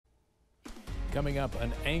Coming up,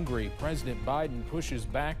 an angry President Biden pushes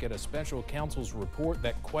back at a special counsel's report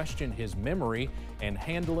that questioned his memory and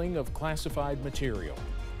handling of classified material.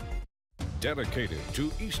 Dedicated to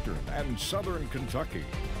Eastern and Southern Kentucky,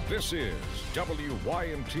 this is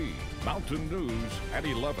WYMT Mountain News at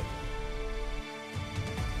 11.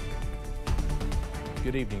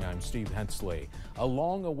 Good evening, I'm Steve Hensley. A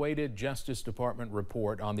long-awaited Justice Department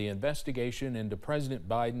report on the investigation into President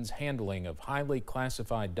Biden's handling of highly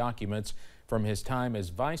classified documents from his time as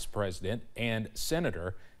vice president and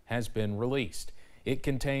senator has been released. It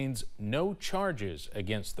contains no charges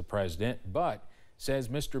against the president, but says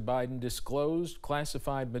Mr. Biden disclosed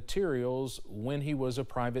classified materials when he was a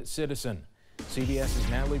private citizen. CBS's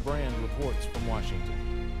Natalie Brand reports from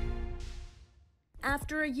Washington.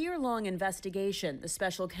 After a year-long investigation, the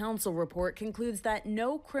special counsel report concludes that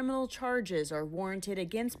no criminal charges are warranted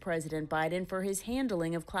against President Biden for his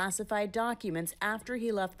handling of classified documents after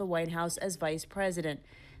he left the White House as vice president.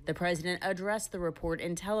 The president addressed the report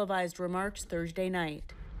in televised remarks Thursday night.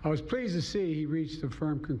 I was pleased to see he reached a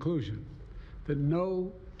firm conclusion that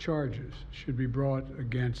no charges should be brought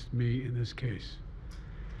against me in this case.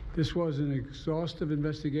 This was an exhaustive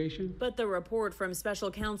investigation. But the report from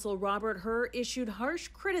special counsel Robert Hur issued harsh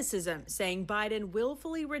criticism, saying Biden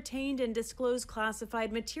willfully retained and disclosed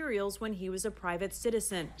classified materials when he was a private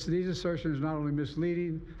citizen. So these assertions are not only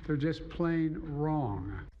misleading, they're just plain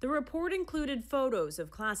wrong. The report included photos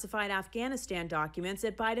of classified Afghanistan documents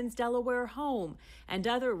at Biden's Delaware home and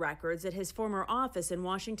other records at his former office in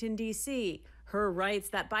Washington, D.C. Hur writes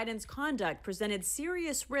that Biden's conduct presented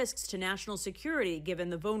serious risks to national security given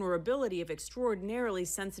the vulnerability of extraordinarily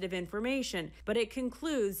sensitive information, but it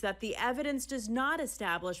concludes that the evidence does not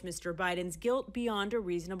establish Mr. Biden's guilt beyond a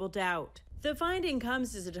reasonable doubt. The finding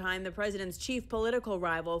comes at a time the president's chief political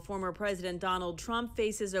rival, former President Donald Trump,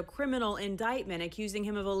 faces a criminal indictment accusing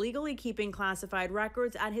him of illegally keeping classified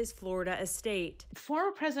records at his Florida estate.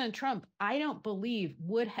 Former President Trump, I don't believe,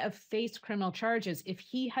 would have faced criminal charges if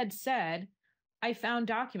he had said, I found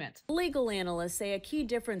documents. Legal analysts say a key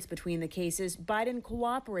difference between the cases, Biden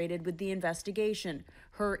cooperated with the investigation.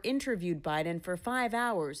 Hur interviewed Biden for 5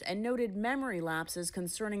 hours and noted memory lapses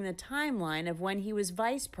concerning the timeline of when he was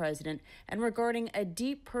vice president and regarding a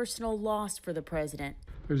deep personal loss for the president.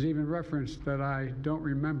 There's even reference that I don't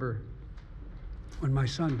remember when my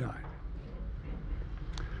son died.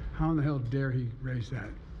 How in the hell dare he raise that?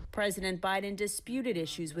 President Biden disputed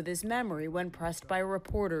issues with his memory when pressed by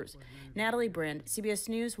reporters. Natalie Brand, CBS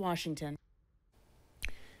News, Washington.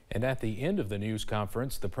 And at the end of the news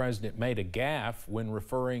conference, the president made a gaffe when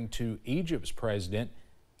referring to Egypt's president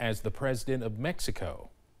as the president of Mexico.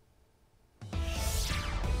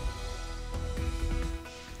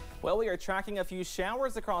 Well, we are tracking a few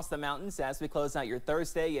showers across the mountains as we close out your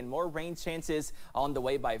Thursday and more rain chances on the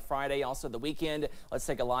way by Friday, also the weekend. Let's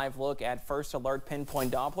take a live look at First Alert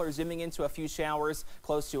Pinpoint Doppler, zooming into a few showers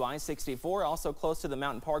close to I-64, also close to the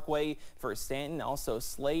Mountain Parkway for Stanton, also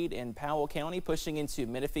Slade and Powell County, pushing into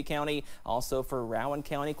Menifee County, also for Rowan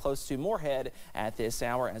County, close to Moorhead at this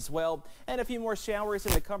hour as well. And a few more showers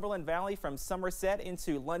in the Cumberland Valley from Somerset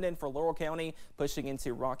into London for Laurel County, pushing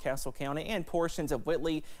into Rockcastle County and portions of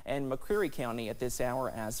Whitley and McCreary County at this hour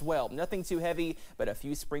as well. Nothing too heavy, but a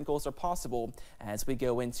few sprinkles are possible as we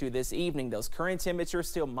go into this evening. Those current temperatures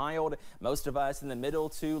still mild. Most of us in the middle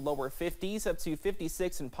to lower 50s, up to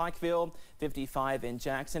 56 in Pikeville, 55 in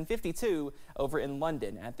Jackson, 52 over in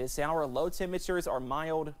London. At this hour, low temperatures are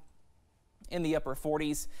mild in the upper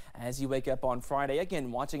 40s as you wake up on Friday.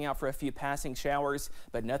 Again, watching out for a few passing showers,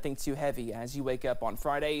 but nothing too heavy as you wake up on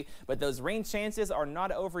Friday. But those rain chances are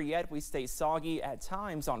not over yet. We stay soggy at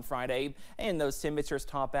times on Friday, and those temperatures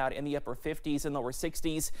top out in the upper 50s and lower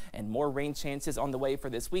 60s, and more rain chances on the way for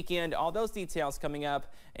this weekend. All those details coming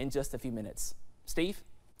up in just a few minutes. Steve?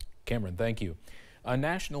 Cameron, thank you. A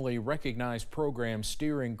nationally recognized program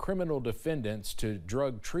steering criminal defendants to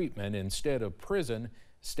drug treatment instead of prison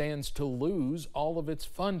stands to lose all of its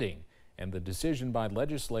funding, and the decision by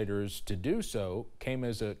legislators to do so came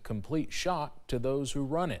as a complete shock to those who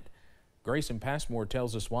run it. Grayson Passmore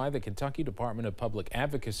tells us why the Kentucky Department of Public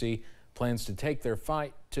Advocacy plans to take their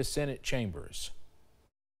fight to Senate chambers.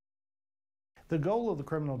 The goal of the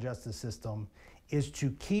criminal justice system is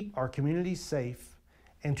to keep our communities safe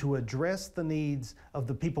and to address the needs of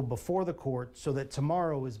the people before the court so that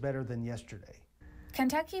tomorrow is better than yesterday.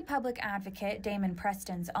 Kentucky Public Advocate Damon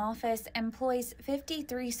Preston's office employs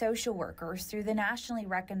 53 social workers through the nationally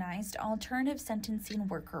recognized Alternative Sentencing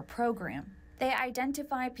Worker Program. They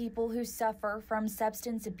identify people who suffer from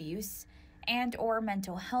substance abuse and/or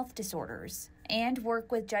mental health disorders and work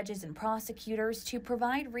with judges and prosecutors to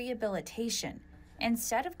provide rehabilitation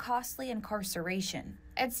instead of costly incarceration.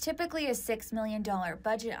 It's typically a $6 million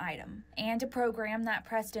budget item and a program that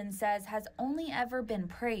Preston says has only ever been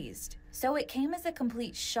praised. So it came as a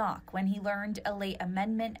complete shock when he learned a late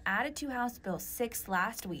amendment added to House Bill 6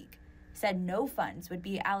 last week said no funds would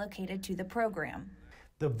be allocated to the program.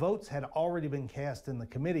 The votes had already been cast in the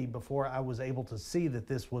committee before I was able to see that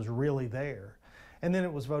this was really there. And then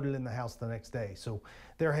it was voted in the House the next day. So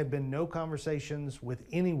there had been no conversations with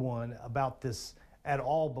anyone about this at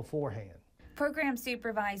all beforehand. Program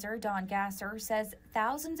Supervisor Don Gasser says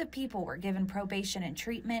thousands of people were given probation and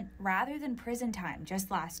treatment rather than prison time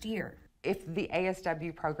just last year. If the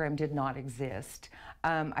ASW program did not exist,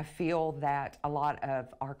 I feel that a lot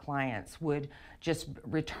of our clients would just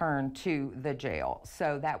return to the jail.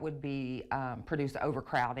 So that would be produce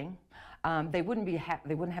overcrowding. They wouldn't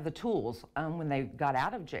have the tools when they got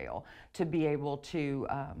out of jail to be able to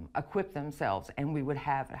equip themselves, and we would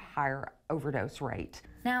have a higher overdose rate.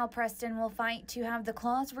 Now Preston will fight to have the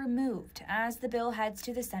clause removed as the bill heads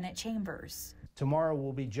to the Senate chambers. Tomorrow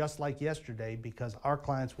will be just like yesterday because our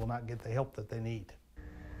clients will not get the help that they need.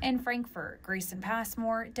 In Frankfort, Grayson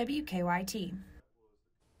Passmore, WKYT.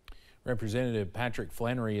 Representative Patrick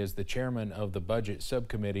Flannery is the chairman of the Budget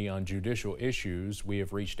Subcommittee on Judicial Issues. We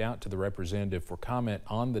have reached out to the representative for comment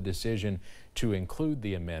on the decision to include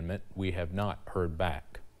the amendment. We have not heard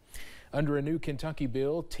back. Under a new Kentucky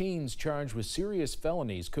bill, teens charged with serious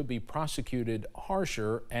felonies could be prosecuted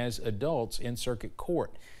harsher as adults in circuit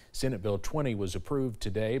court. Senate Bill 20 was approved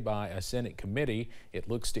today by a Senate committee. It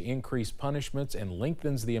looks to increase punishments and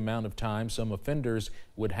lengthens the amount of time some offenders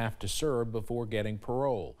would have to serve before getting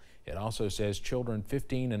parole. It also says children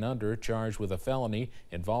 15 and under charged with a felony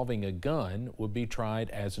involving a gun would be tried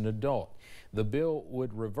as an adult. The bill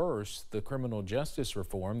would reverse the criminal justice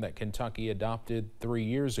reform that Kentucky adopted 3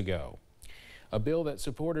 years ago. A bill that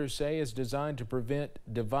supporters say is designed to prevent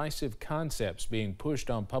divisive concepts being pushed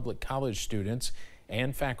on public college students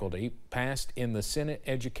and faculty passed in the Senate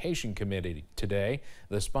Education Committee today.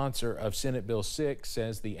 The sponsor of Senate Bill 6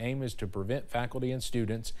 says the aim is to prevent faculty and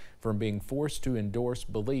students from being forced to endorse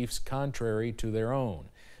beliefs contrary to their own.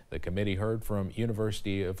 The committee heard from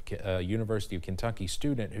University of Kentucky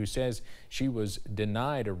student who says she was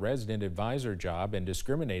denied a resident advisor job and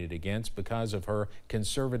discriminated against because of her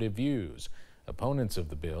conservative views. Opponents of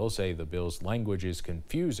the bill say the bill's language is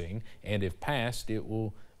confusing, and if passed, it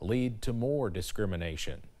will lead to more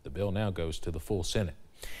discrimination. The bill now goes to the full Senate.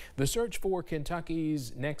 The search for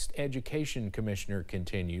Kentucky's next education commissioner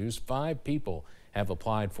continues. 5 people have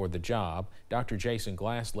applied for the job. Dr. Jason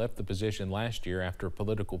Glass left the position last year after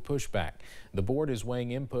political pushback. The board is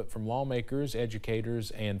weighing input from lawmakers, educators,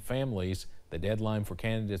 and families. The deadline for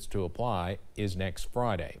candidates to apply is next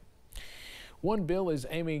Friday. One bill is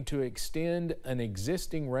aiming to extend an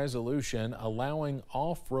existing resolution allowing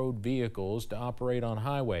off-road vehicles to operate on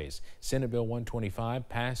highways. Senate Bill 125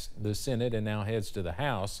 passed the Senate and now heads to the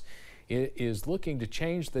House. It is looking to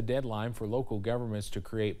change the deadline for local governments to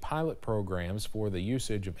create pilot programs for the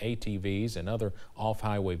usage of ATVs and other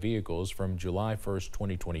off-highway vehicles from July 1st,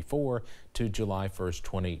 2024 to July 1st,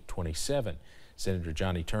 2027. Senator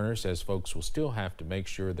Johnny Turner says folks will still have to make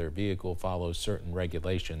sure their vehicle follows certain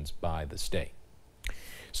regulations by the state.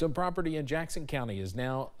 Some property in Jackson County is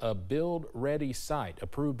now a build-ready site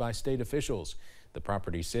approved by state officials. The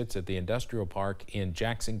property sits at the industrial park in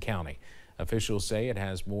Jackson County. Officials say it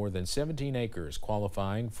has more than 17 acres,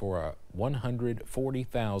 qualifying for a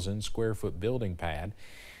 140,000 square foot building pad.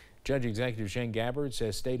 Judge Executive Shane Gabbard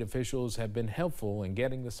says state officials have been helpful in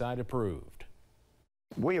getting the site approved.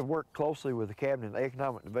 We have worked closely with the Cabinet of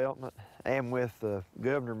Economic Development and with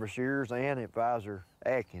Governor Beshears and Advisor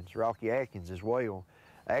Atkins, Rocky Atkins as well.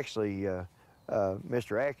 Actually,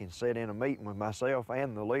 Mr. Atkins sat in a meeting with myself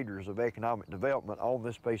and the leaders of economic development on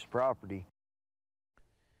this piece of property.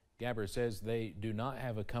 Gabbard says they do not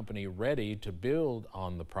have a company ready to build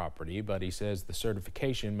on the property, but he says the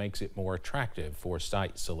certification makes it more attractive for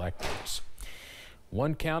site selectors.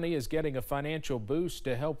 One county is getting a financial boost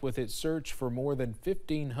to help with its search for more than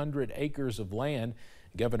 1,500 acres of land.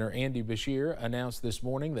 Governor Andy Beshear announced this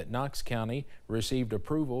morning that Knox County received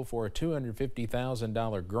approval for a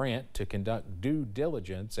 $250,000 grant to conduct due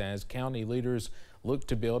diligence as county leaders look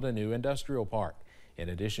to build a new industrial park. In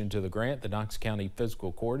addition to the grant, the Knox County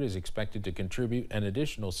Fiscal Court is expected to contribute an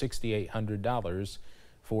additional $6,800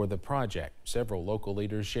 for the project. Several local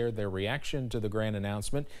leaders shared their reaction to the grant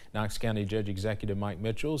announcement. Knox County Judge Executive Mike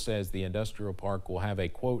Mitchell says the industrial park will have a,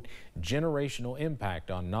 quote, generational impact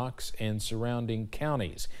on Knox and surrounding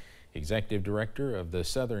counties. Executive Director of the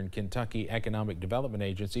Southern Kentucky Economic Development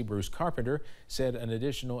Agency, Bruce Carpenter, said an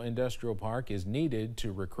additional industrial park is needed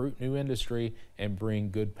to recruit new industry and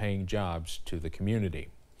bring good-paying jobs to the community.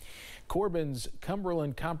 Corbin's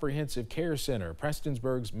Cumberland Comprehensive Care Center,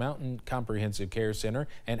 Prestonsburg's Mountain Comprehensive Care Center,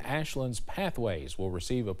 and Ashland's Pathways will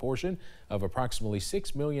receive a portion of approximately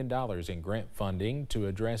 $6 million in grant funding to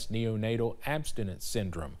address neonatal abstinence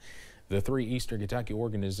syndrome. The 3 Eastern Kentucky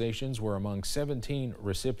organizations were among 17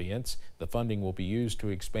 recipients. The funding will be used to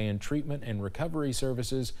expand treatment and recovery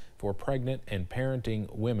services for pregnant and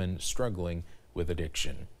parenting women struggling with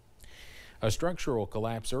addiction. A structural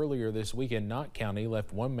collapse earlier this week in Knott County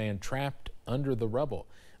left one man trapped under the rubble.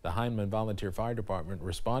 The Hindman Volunteer Fire Department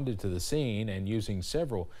responded to the scene, and using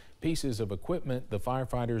several pieces of equipment, the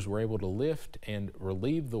firefighters were able to lift and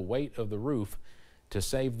relieve the weight of the roof to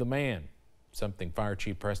save the man. Something Fire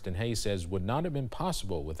Chief Preston Hayes says would not have been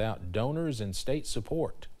possible without donors and state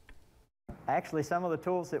support. Actually, some of the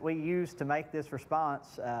tools that we use to make this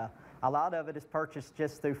response, a lot of it is purchased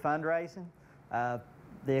just through fundraising.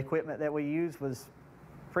 The equipment that we use was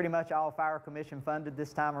pretty much all Fire Commission funded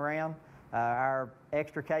this time around. Our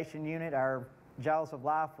extrication unit, our Jaws of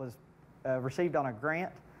Life, was received on a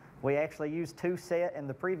grant. We actually used 2 sets, and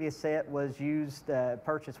the previous set was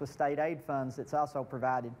purchased with state aid funds that's also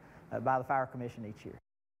provided by the Fire Commission each year.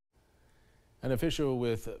 An official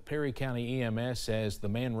with Perry County EMS says the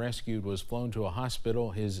man rescued was flown to a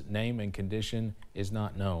hospital. His name and condition is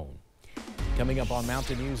not known. Coming up on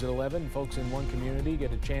Mountain News at 11, folks in one community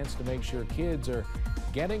get a chance to make sure kids are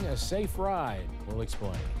getting a safe ride. We'll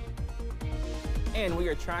explain. And we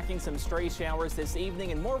are tracking some stray showers this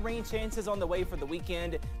evening and more rain chances on the way for the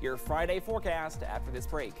weekend. Your Friday forecast after this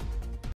break.